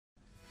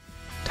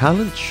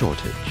Talent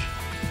shortage.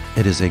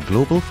 It is a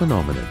global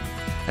phenomenon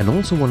and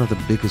also one of the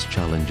biggest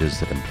challenges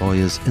that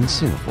employers in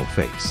Singapore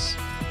face.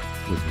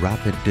 With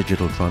rapid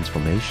digital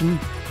transformation,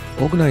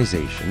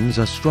 organizations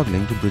are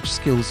struggling to bridge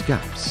skills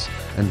gaps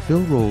and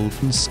fill roles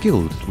in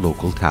skilled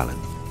local talent.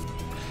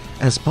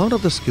 As part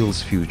of the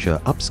Skills Future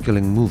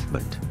upskilling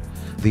movement,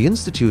 the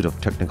Institute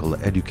of Technical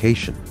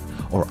Education,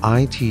 or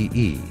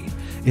ITE,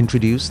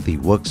 introduced the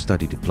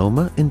Work-Study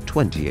Diploma in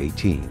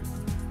 2018.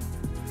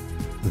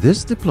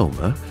 This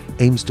diploma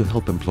aims to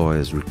help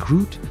employers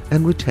recruit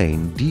and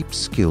retain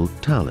deep-skilled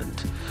talent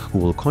who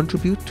will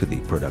contribute to the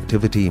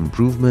productivity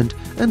improvement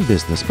and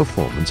business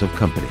performance of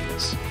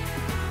companies.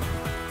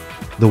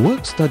 The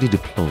Work-Study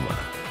Diploma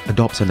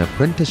adopts an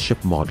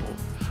apprenticeship model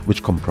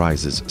which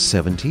comprises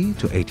 70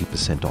 to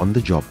 80%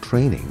 on-the-job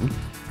training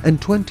and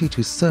 20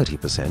 to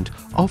 30%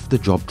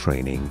 off-the-job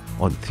training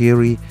on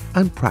theory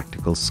and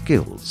practical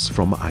skills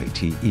from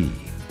ITE.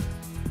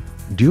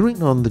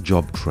 During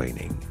on-the-job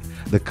training,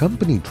 the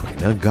company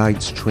trainer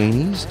guides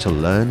trainees to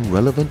learn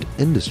relevant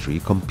industry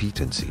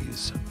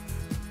competencies.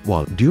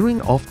 While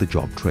during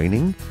off-the-job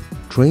training,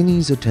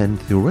 trainees attend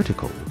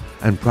theoretical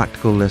and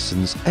practical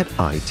lessons at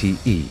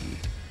ITE.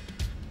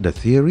 The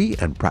theory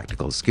and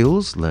practical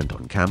skills learned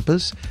on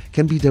campus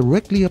can be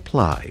directly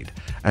applied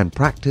and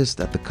practiced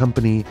at the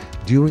company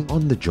during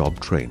on-the-job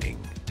training.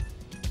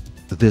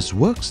 This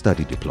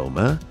Work-Study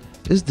Diploma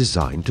is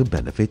designed to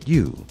benefit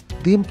you,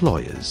 the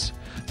employers,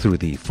 through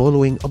the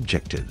following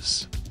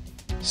objectives: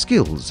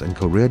 skills and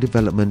career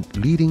development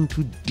leading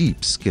to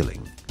deep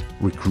skilling,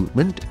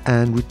 recruitment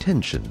and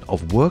retention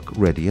of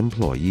work-ready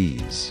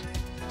employees,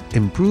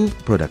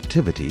 improved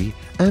productivity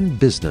and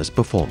business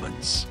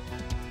performance,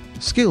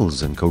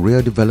 skills and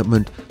career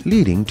development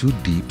leading to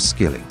deep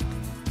skilling.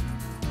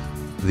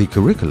 The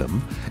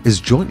curriculum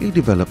is jointly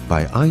developed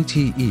by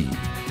ITE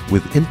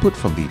with input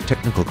from the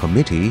technical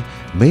committee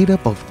made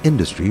up of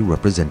industry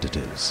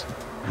representatives.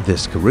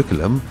 This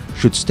curriculum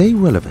should stay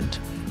relevant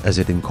as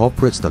it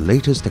incorporates the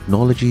latest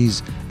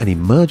technologies and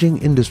emerging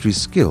industry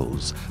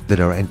skills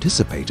that are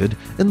anticipated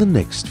in the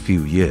next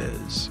few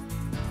years.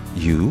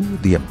 You,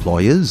 the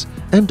employers,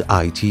 and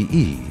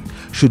ITE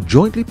should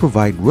jointly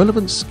provide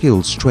relevant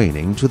skills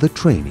training to the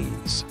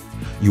trainees.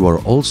 You are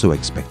also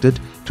expected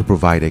to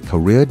provide a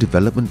career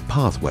development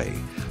pathway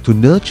to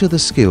nurture the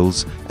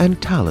skills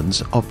and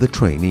talents of the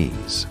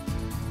trainees.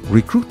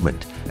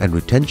 Recruitment and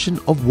retention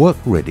of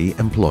work-ready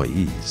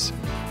employees.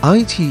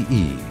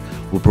 ITE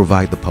will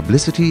provide the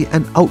publicity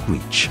and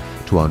outreach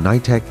to our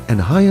NITEC and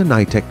higher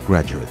NITEC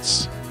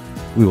graduates.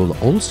 We will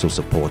also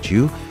support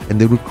you in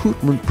the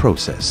recruitment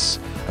process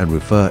and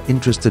refer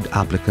interested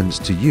applicants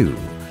to you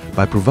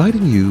by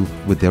providing you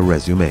with their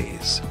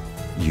resumes.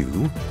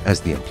 You, as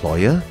the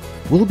employer,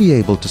 will be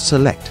able to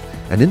select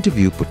and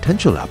interview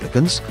potential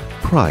applicants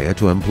prior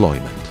to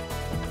employment.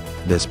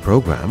 This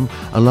program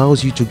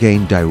allows you to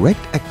gain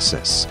direct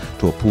access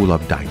to a pool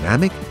of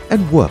dynamic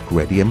and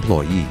work-ready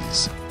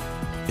employees.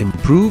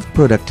 Improved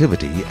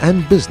productivity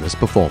and business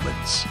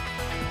performance.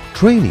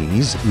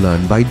 Trainees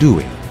learn by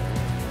doing,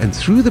 and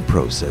through the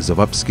process of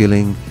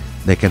upskilling,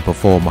 they can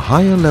perform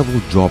higher-level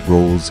job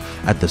roles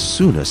at the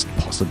soonest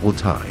possible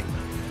time.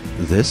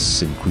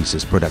 This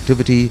increases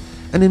productivity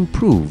and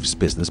improves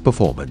business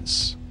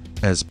performance.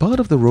 As part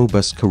of the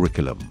robust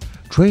curriculum,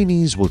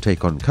 trainees will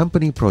take on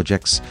company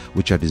projects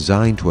which are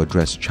designed to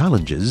address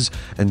challenges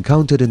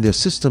encountered in their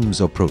systems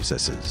or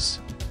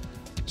processes.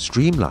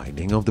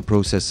 Streamlining of the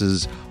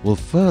processes will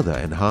further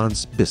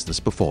enhance business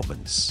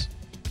performance.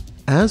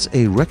 As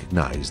a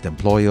recognized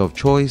employer of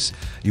choice,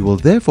 you will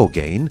therefore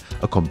gain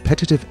a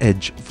competitive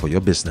edge for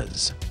your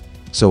business.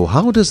 So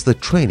how does the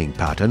training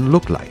pattern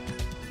look like?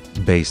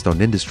 Based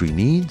on industry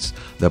needs,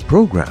 the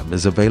program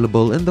is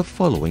available in the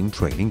following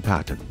training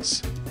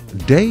patterns.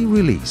 Day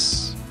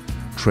release.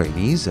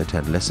 Trainees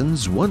attend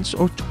lessons once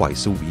or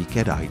twice a week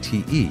at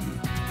ITE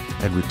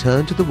and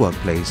return to the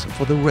workplace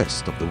for the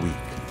rest of the week.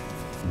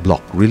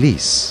 Block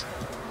release.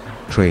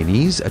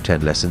 Trainees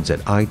attend lessons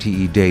at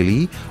ITE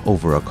daily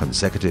over a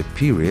consecutive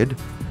period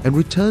and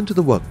return to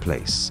the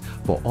workplace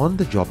for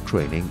on-the-job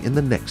training in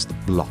the next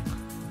block.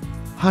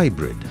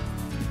 Hybrid.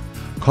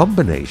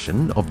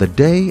 Combination of the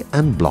day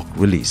and block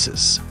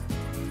releases.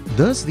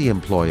 Does the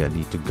employer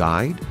need to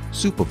guide,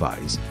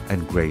 supervise,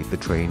 and grade the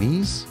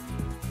trainees?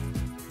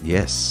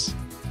 Yes.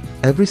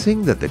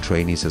 Everything that the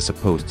trainees are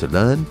supposed to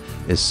learn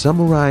is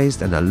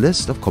summarized in a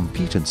list of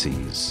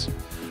competencies.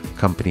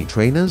 Company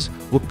trainers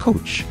will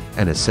coach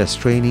and assess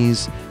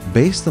trainees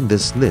based on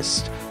this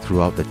list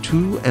throughout the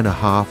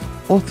 2.5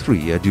 or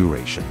 3-year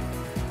duration.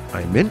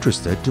 I'm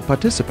interested to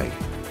participate,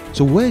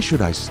 so where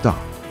should I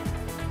start?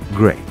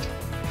 Great!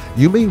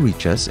 You may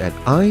reach us at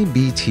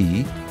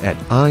ibt@ite.edu.sg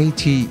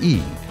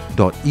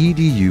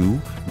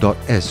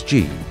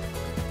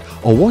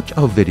or watch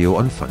our video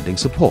on funding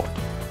support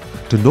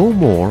to know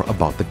more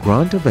about the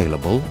grant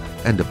available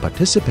and the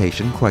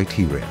participation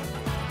criteria.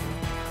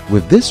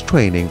 With this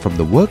training from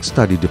the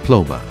Work-Study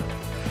Diploma,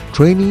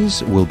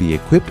 trainees will be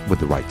equipped with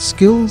the right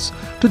skills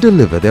to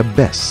deliver their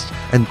best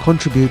and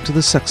contribute to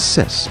the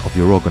success of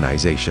your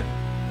organization.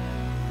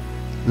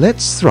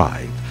 Let's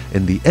thrive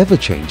in the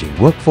ever-changing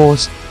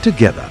workforce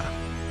together.